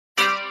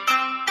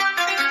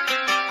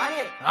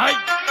哎，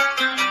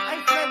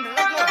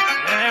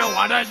哎，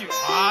我的喜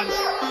欢，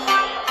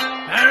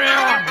哎，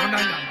我不能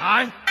养孩，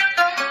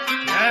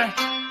哎。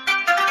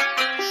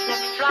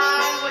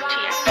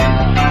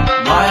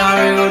Maya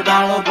rego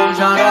talo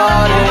puchara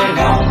re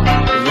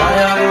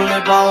Yaya rule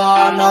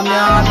bawa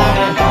namya le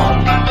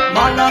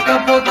Mana ka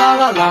pota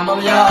ga lama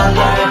ya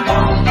le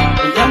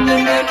Yamne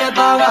ne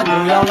ta ga nyu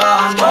ya la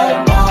le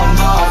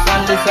Mama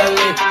sali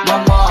sali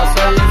mama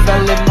sali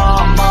sali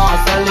mama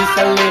sali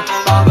sali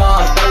baga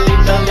sali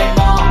sali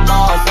mama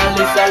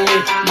sali sali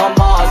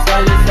mama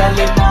sali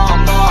sali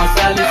mama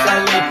sali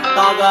sali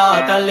baga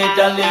sali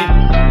sali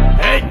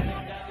Hey,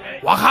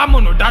 我还没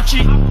弄大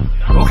气，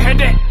我看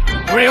的，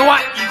我玩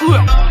一个。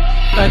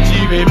 Tachi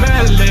be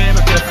mele,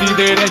 ma piaci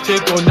de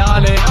checo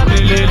nale,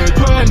 le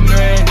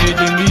tuenne, ne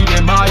jimi de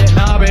maya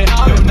nabe,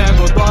 ne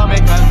go to me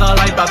cansa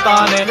lai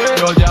tatane,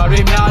 yo ya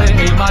ri miare,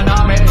 e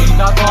maname, e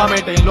da to me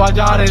te lo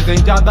ajare, se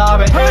ya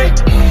tabe. Hey,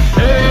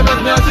 hey, ma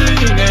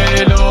piaci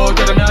ne lo,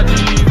 che da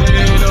piaci ne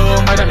lo,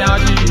 ma da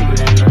piaci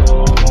ne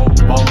lo.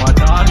 Bon ma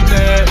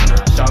tanne,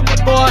 siamo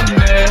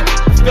bonne,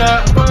 che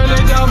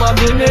quelle chiama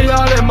bene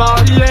ya le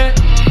marie.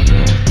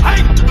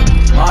 Hey,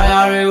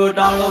 Maya rego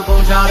talo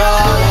puchara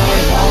re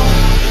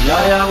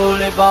Yaya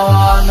rule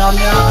bawa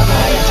namya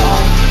le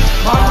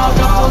Mana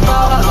ka pota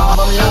ga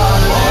lama ya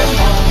le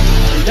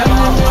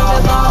Yamne ne ta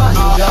ga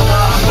nyu ya la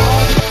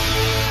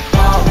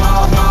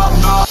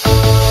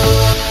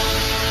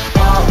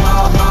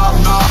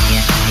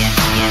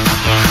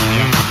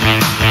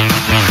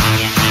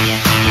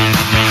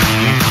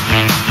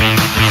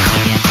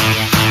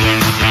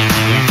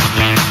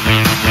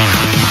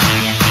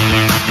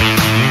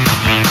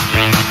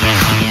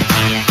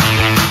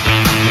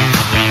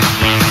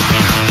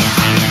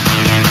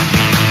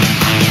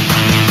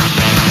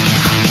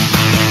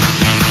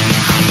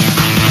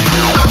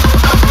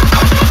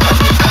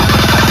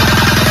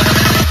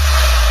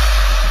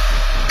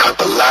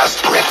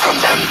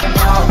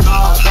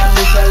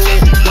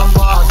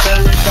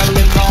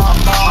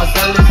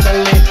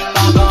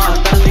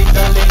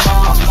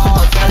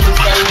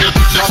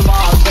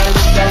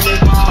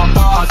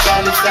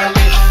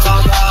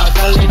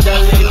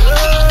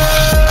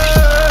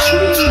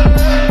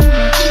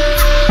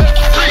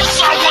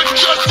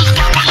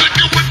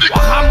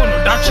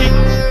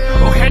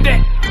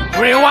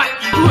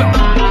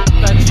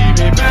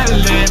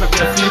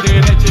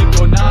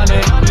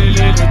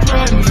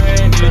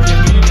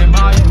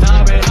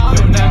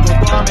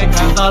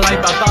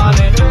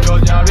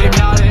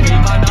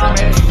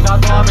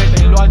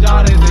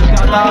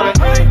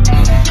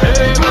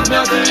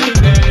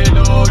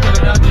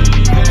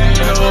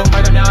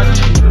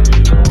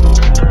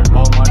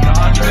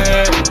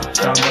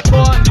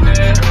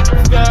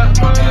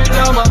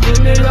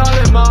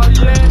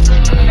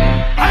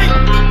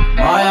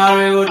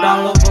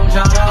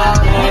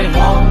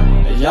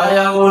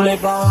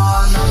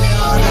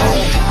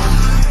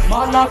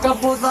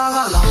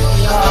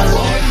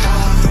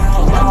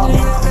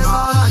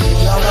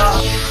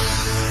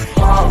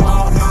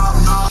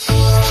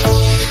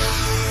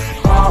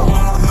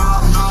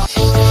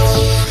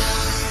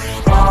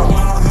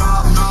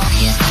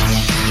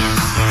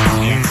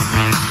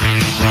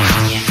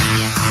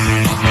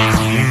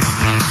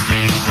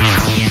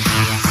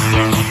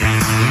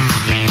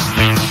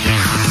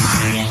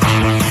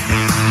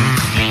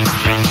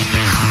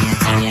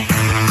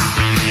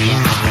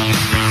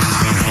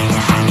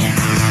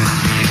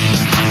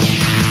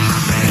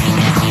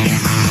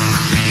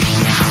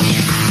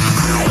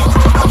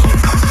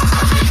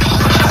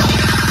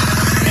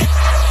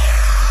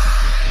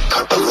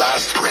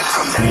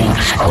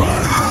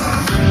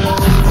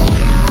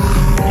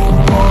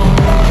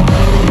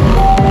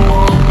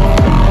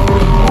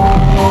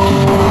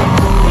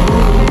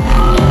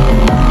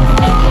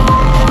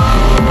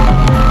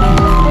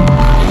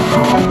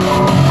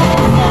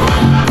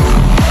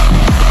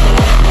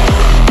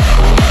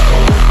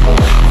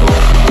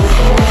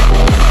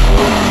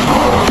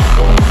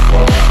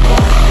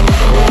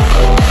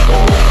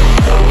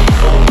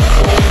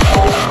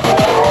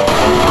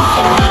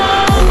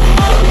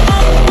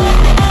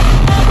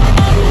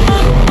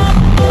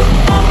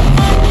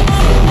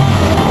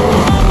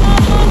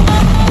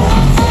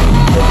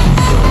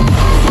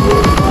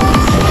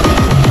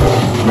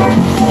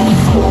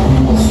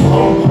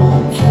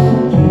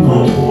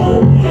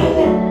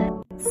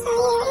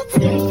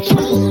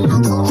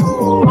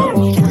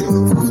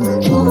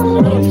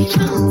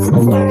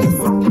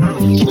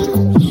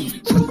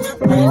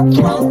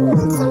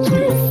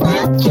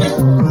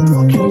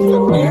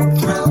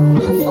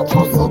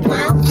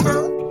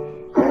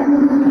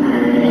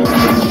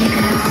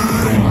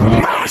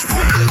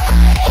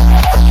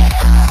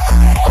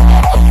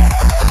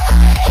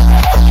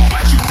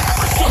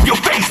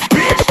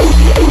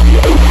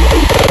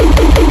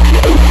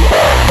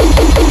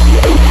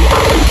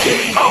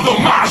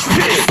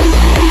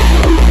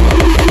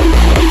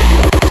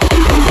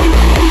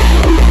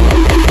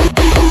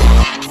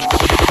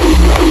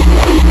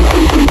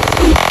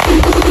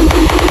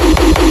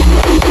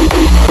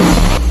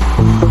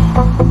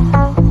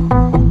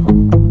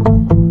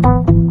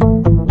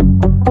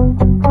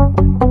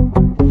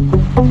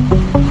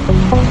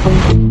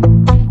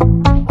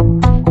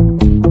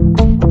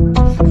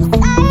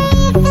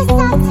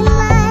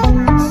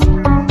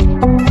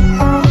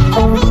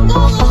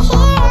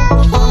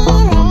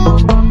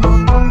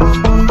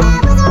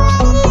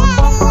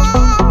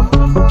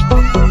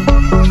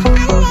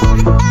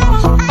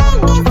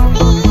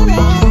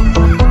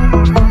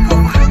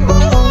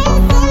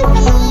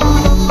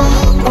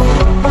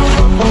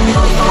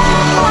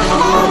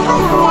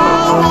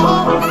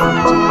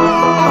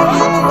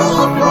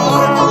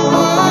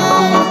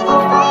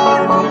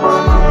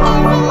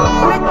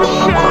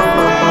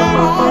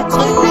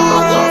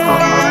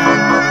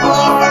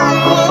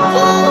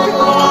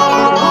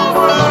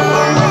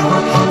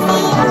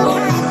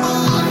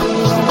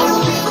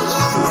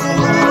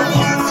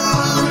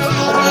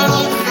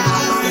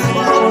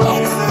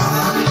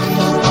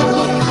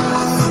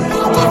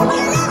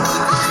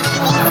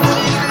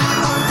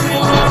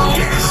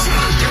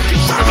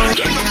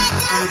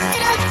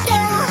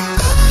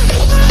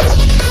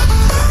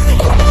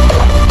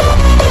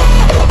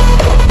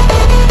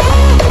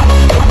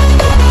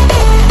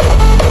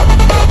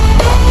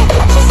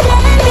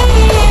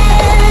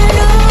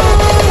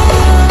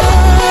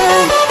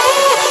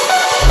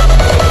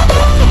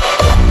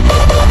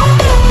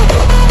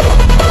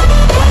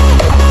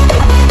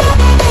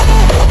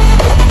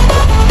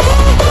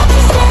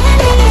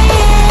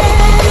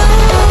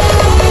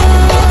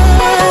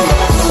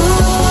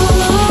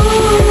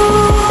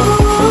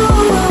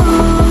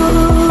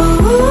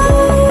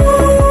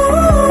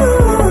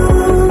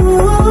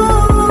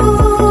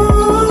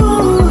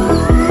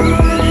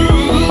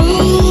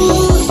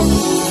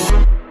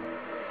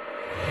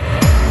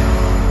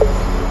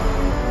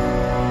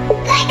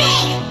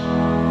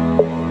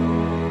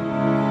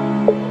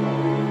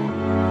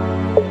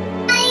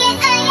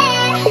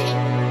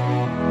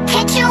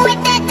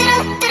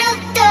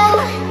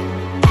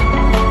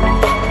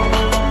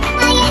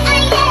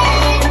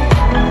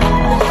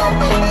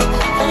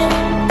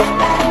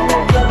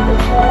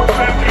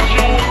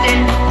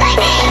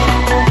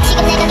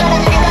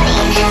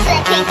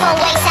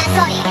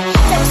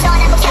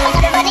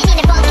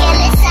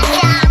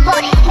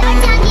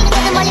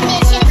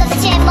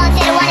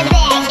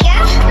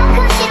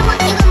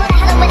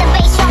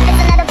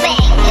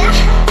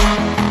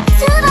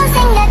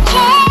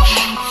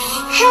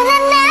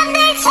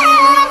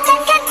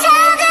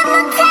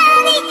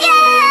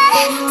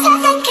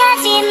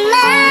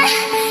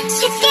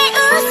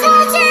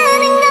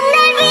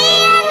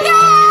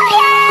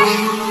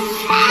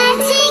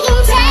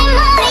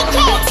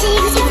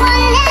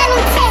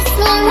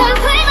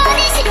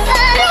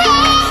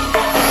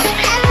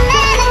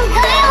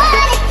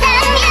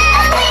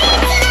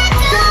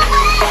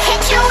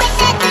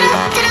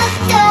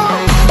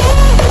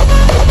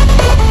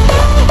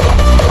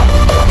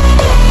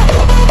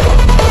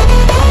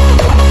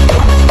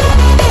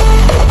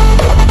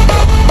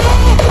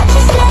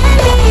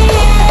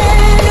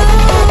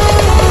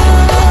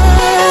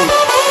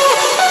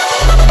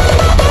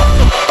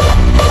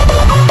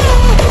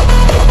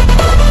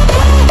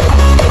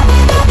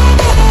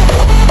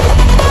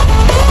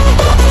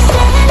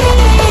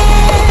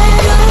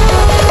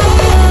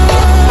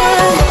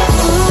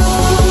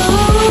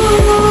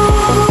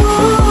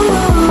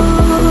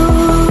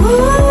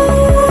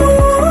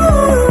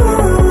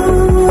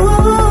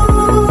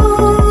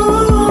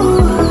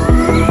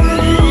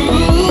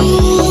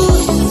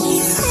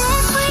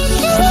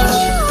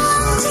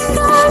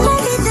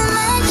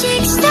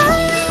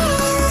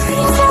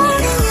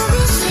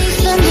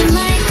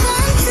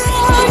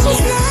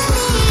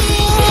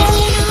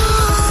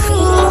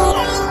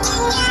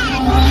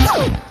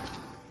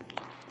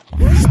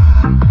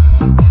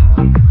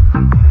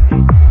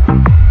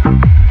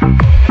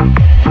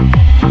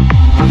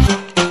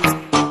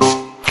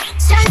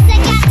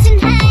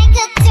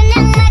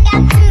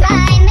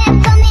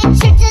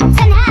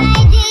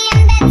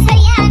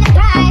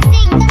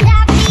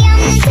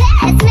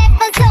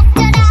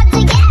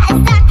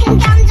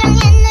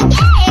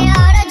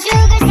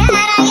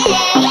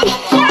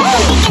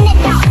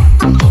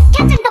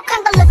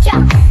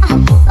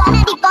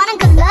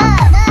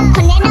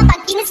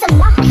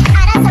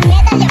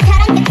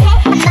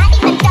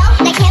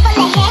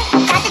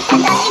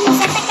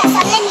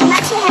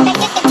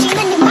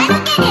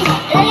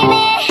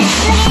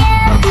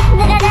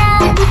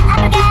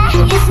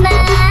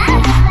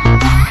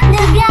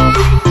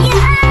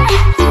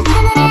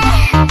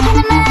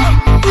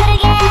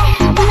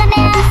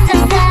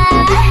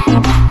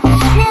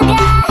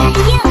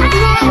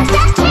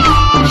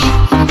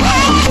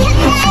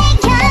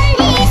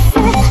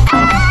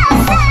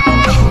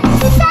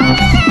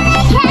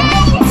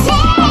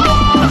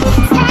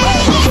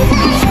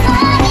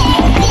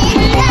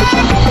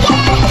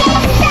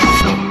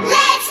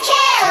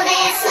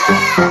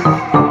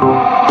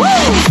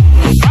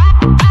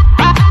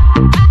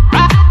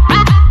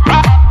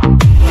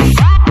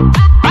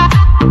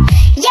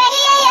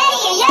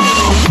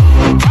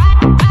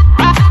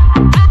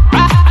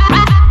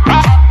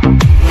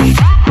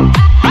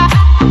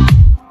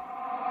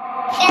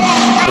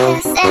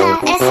kiss and I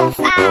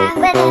SFI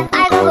with him. I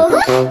go,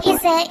 woo. He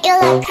said, you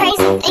look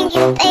crazy, think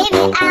you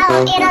baby out.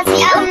 You don't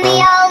tell me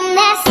all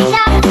messed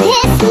up.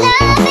 This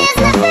love is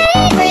my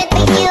favorite,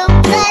 but you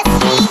plus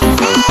me,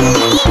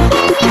 sadly, give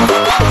me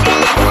dangerous.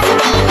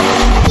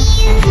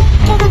 You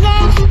take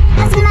again,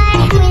 what's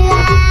mine, we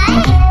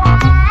lie.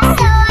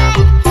 So I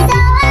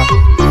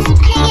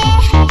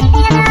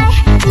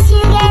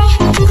지게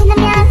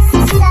끝나면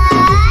sorry.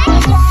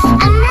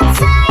 I'm not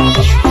sorry,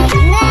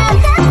 내가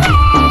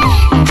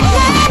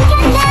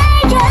난 날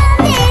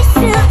견딜 수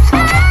없어.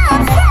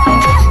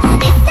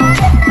 It's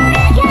not my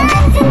같은데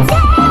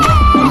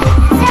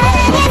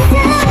사랑해도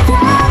더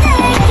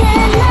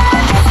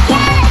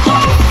느껴.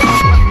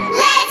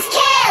 Let's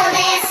kill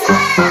this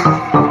love.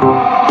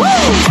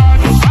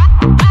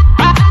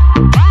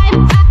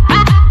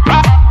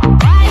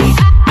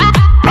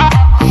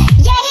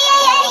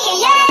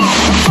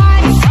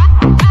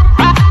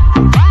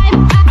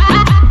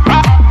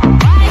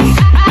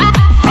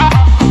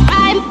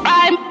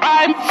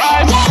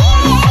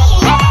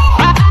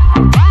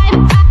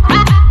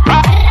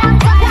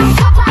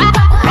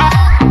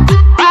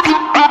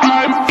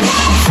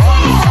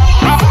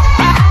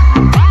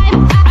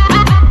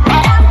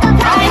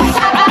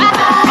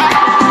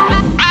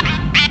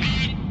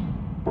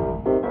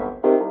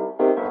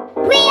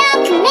 We all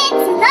commit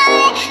to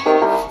love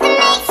that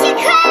makes you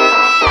cry.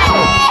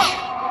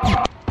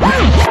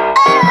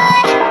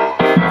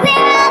 We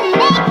all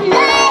make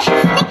love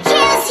that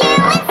kills you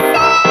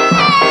inside.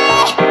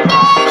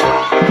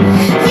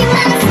 We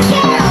must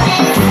kill this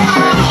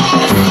love.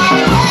 Gotta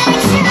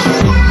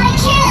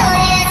kill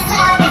this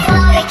love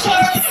before we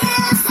kill this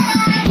love.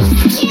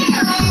 Kill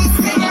this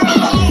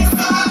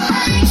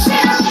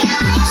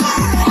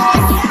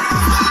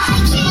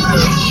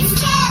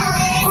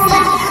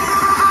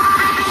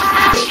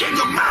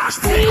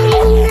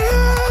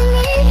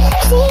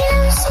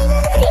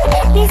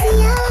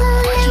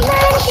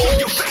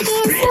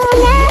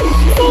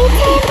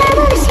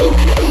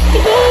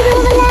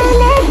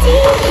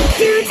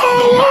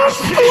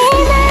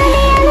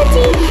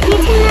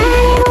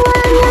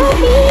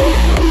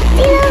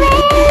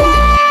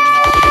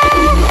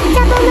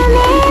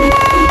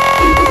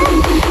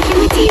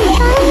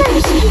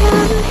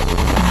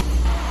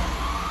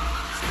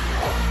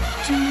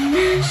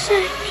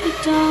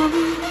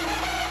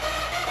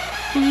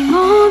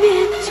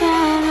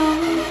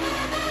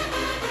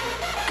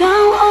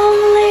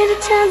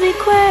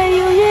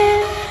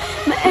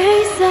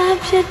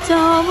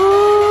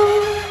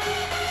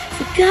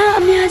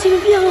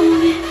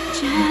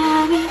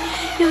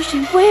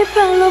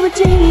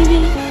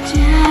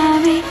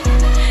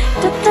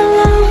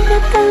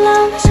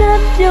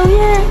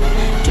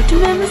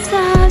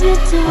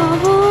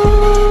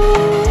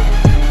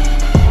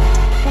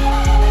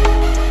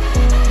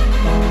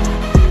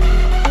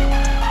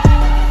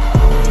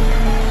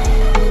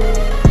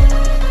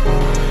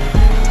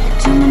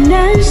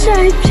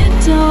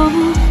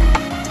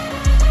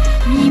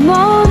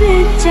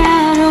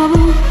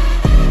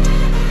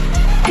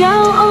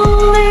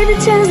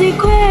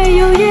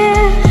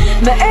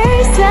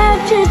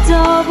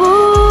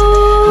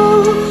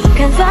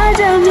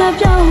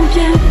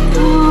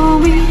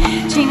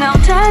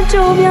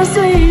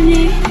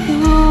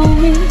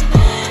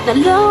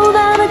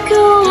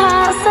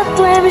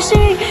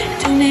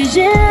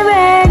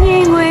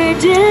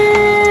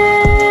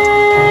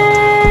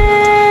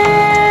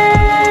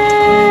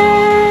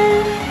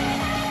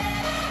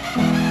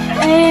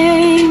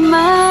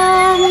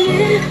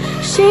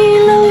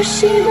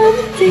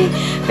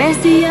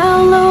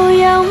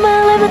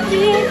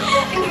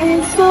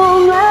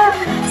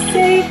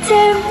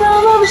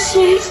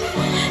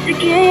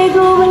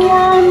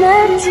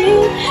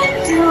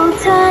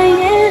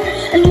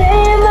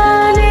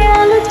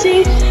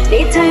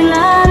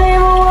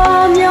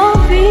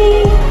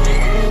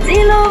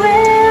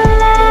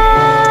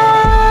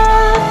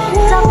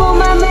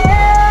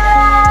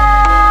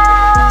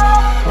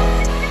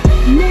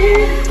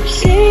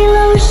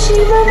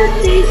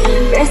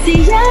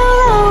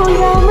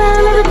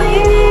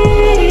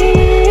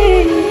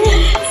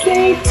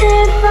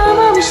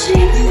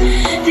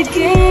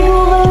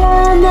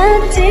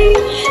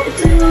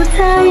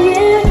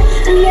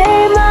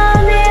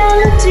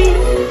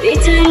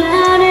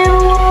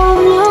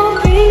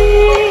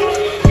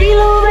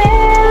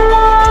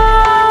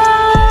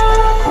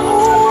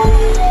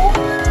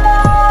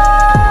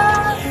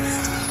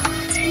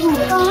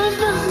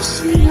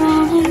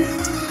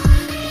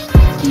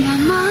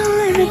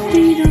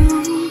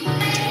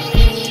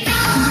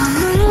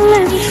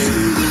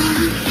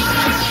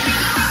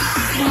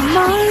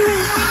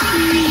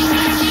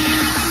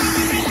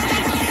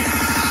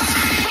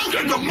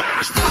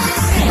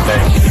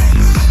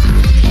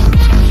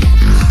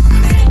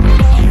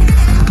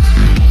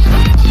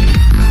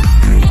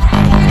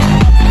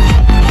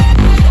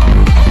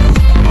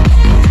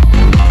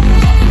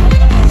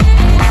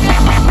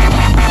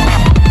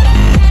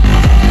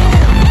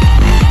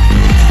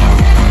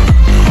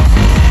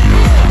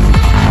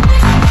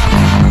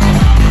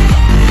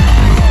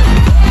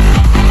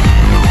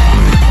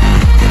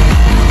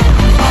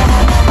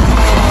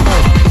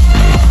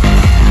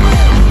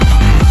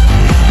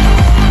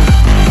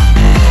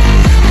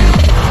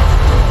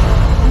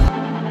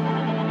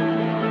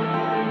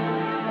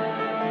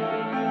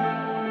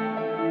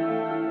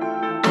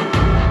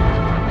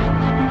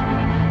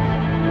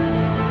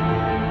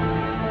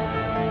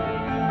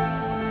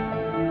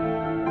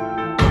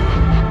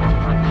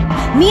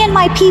me and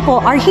my people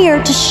are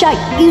here to shut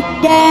you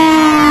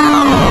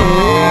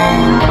down.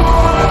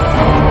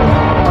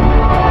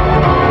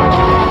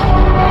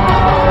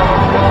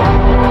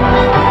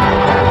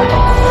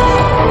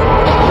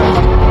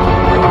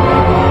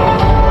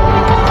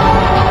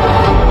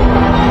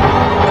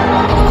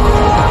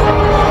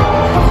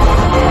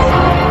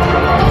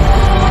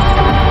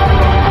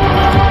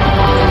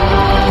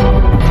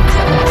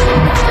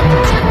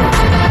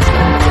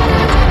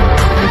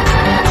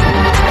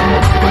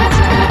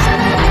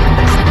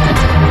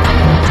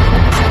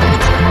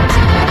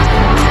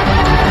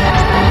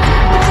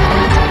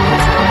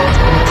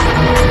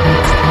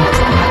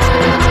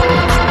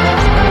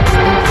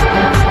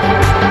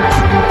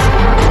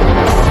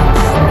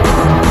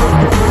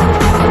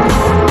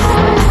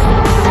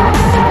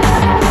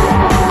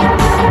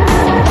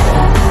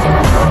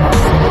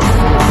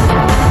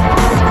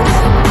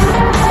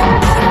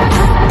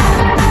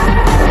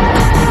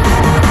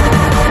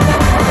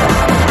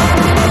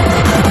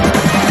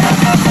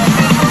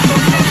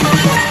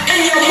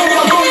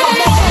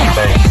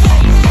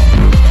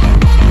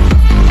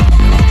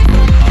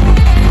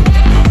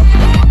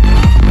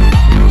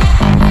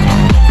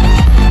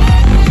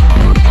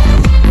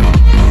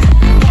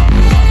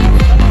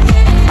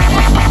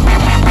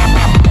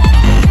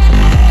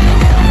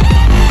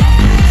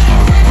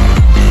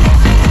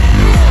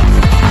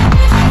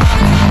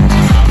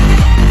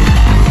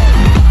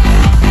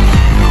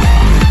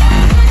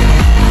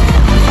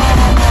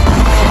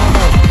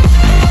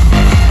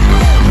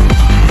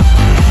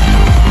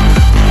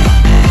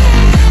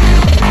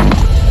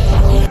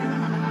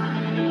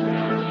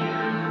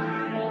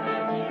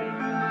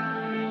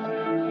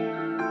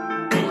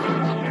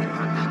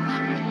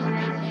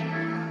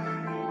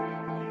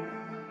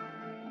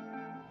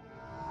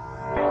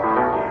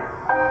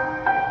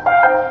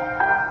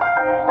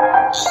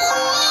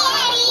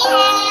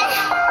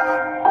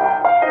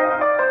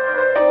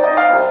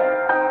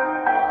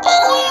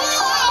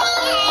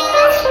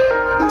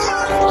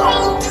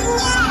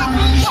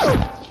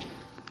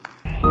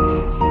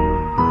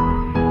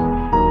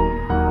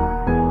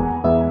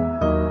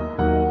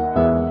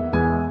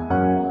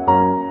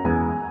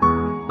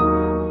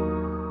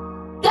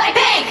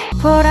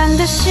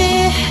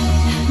 보란듯이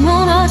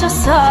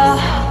무너졌어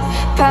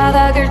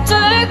바닥을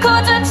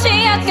뚫고 저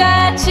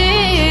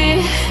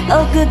치아까지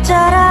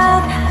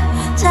엊그처럼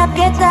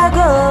잡겠다고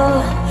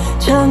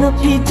저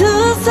높이 두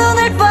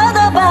손을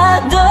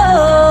뻗어봐도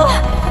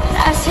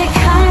다시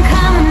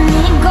캄캄한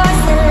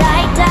이곳에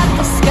light up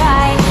the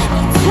sky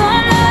두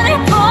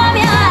눈을 보며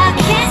I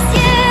kiss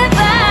you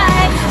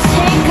bye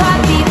실컷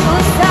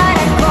비웃어라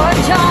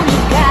꼴종이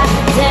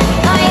같은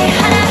너의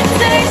하나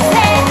둘셋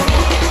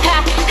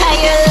How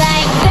you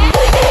like that?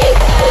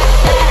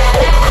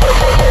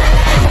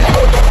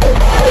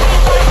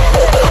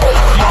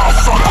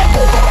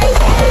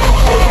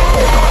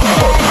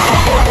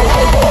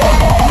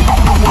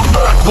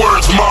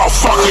 Words,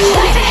 motherfucker.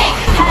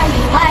 How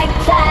you like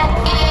that?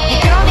 이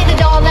girl need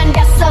it all and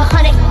that's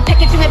 100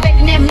 패킷 중에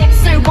 100 내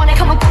믹스를 원해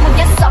Come on, come on,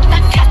 yes up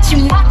난 같이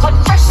막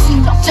어쩔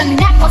순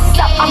없잖아 What's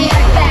up, I'm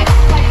right back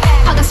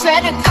방금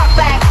sweater cut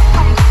back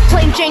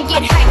Plain Jane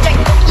get hijacked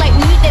Look like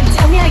me, then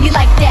tell me how you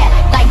like that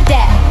Like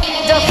that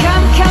더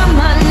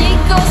캄캄한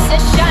이곳에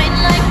shine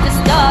like the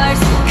stars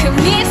그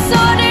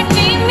미소를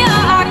띠며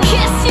I'll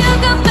kiss you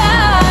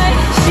goodbye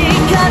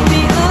실컷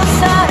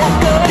비웃어라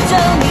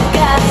꼴종이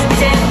같은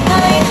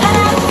너의 하나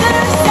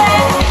둘셋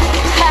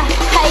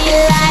How you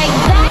like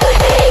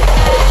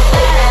that?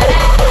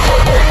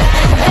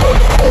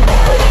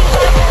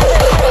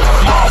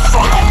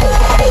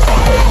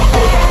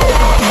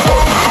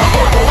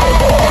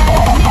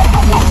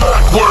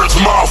 Words,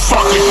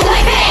 motherfucker.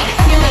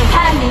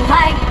 How you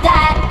like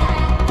that?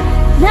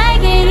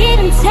 나에게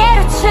이름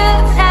새로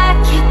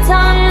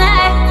추락했던 날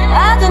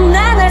어두운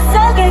나날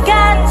속에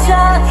갇혀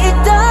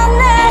있던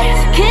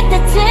날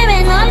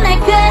그때쯤에 넌 날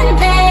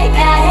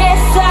끝내야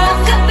했어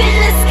Look up in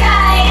the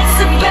sky, it's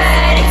a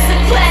bird, it's a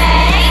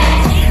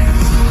plane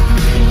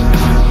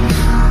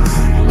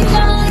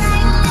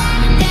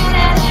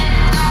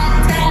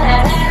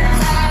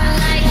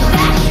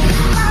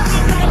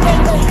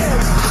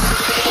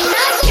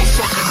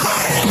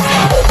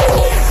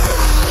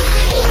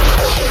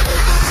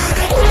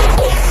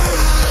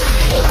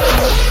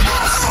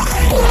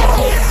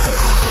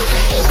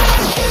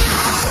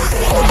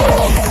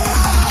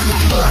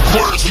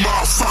Words,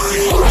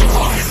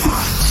 motherfucker.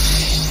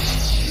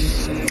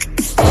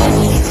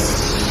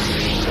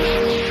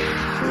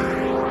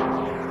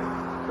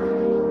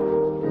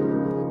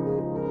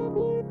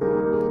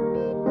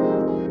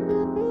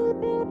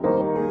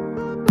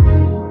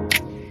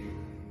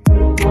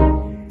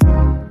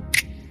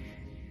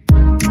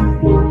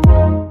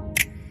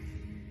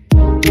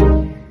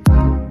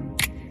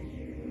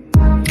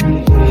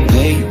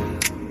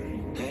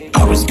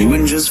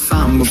 Doing just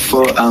fine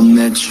before I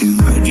met you.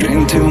 I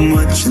drink too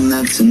much and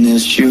that's an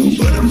issue,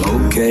 but I'm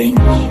okay.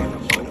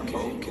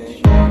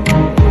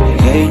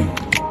 Hey,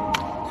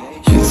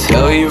 you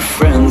tell your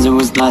friends it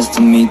was nice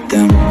to meet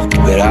them,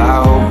 but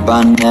I hope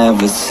I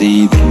never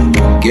see them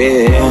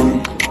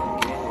again.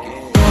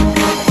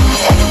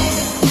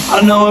 I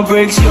know it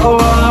breaks your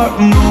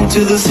heart. Moved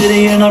to the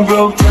city and I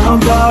broke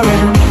down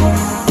crying.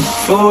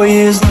 4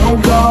 years, no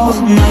calls.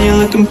 Now you're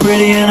looking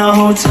pretty in a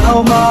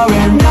hotel bar.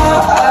 And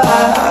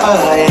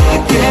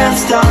I can't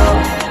stop.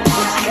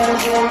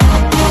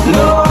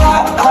 No,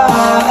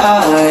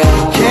 I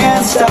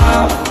can't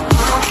stop.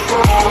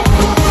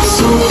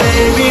 So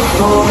baby,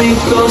 pull me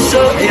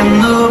closer in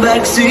the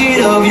backseat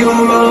of your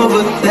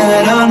Rover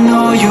that I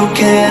know you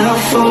can't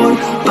afford.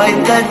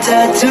 Bite that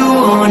tattoo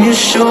on your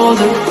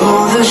shoulder.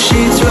 Pull the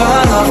sheets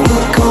right off the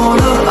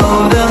corner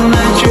of the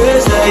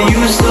mattress that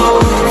you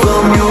stole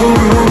from your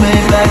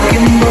roommate back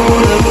in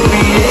Boulder.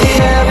 We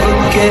ain't ever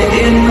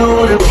getting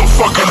older.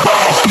 Fucking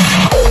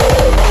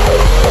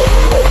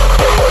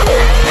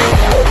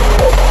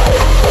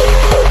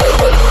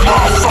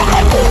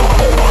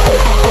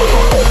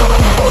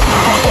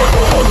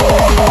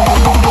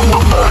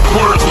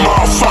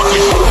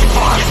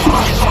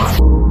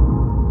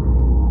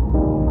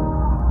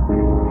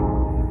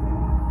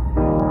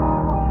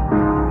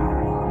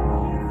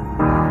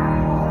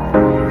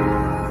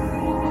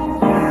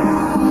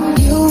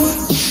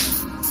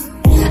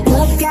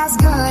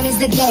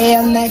the day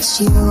I met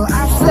you,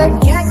 I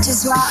forget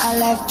just why I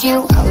left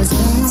you. I was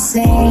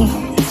insane.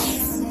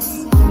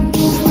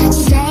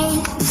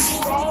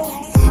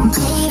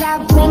 Played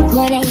out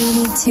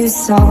Blink-182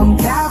 song.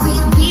 Got we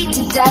beat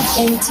to death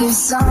in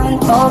Tucson.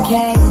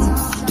 Okay.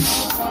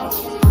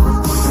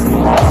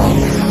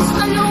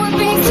 I know it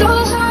breaks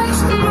your heart.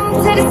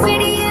 To the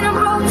city.